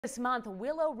This month,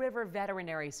 Willow River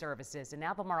Veterinary Services in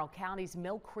Albemarle County's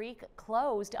Mill Creek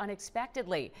closed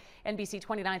unexpectedly. NBC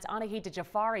 29's Anahita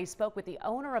Jafari spoke with the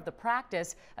owner of the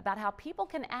practice about how people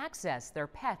can access their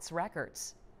pets'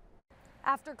 records.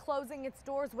 After closing its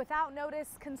doors without notice,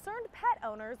 concerned pet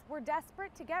owners were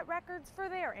desperate to get records for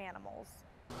their animals.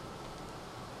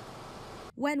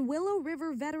 When Willow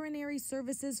River Veterinary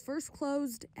Services first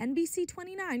closed, NBC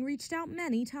 29 reached out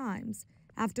many times.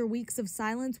 After weeks of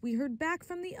silence, we heard back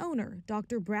from the owner,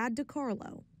 Dr. Brad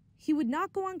DiCarlo. He would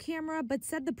not go on camera, but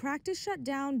said the practice shut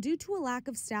down due to a lack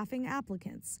of staffing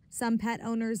applicants. Some pet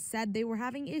owners said they were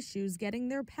having issues getting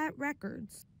their pet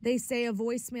records. They say a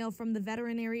voicemail from the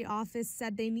veterinary office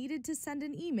said they needed to send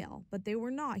an email, but they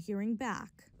were not hearing back.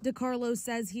 DiCarlo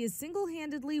says he is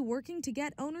single-handedly working to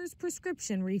get owners'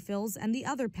 prescription refills and the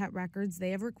other pet records they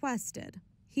have requested.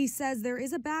 He says there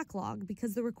is a backlog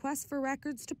because the request for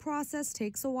records to process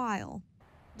takes a while.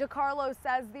 DiCarlo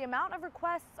says the amount of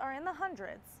requests are in the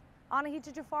hundreds.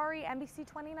 Anahita Jafari, NBC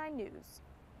 29 News.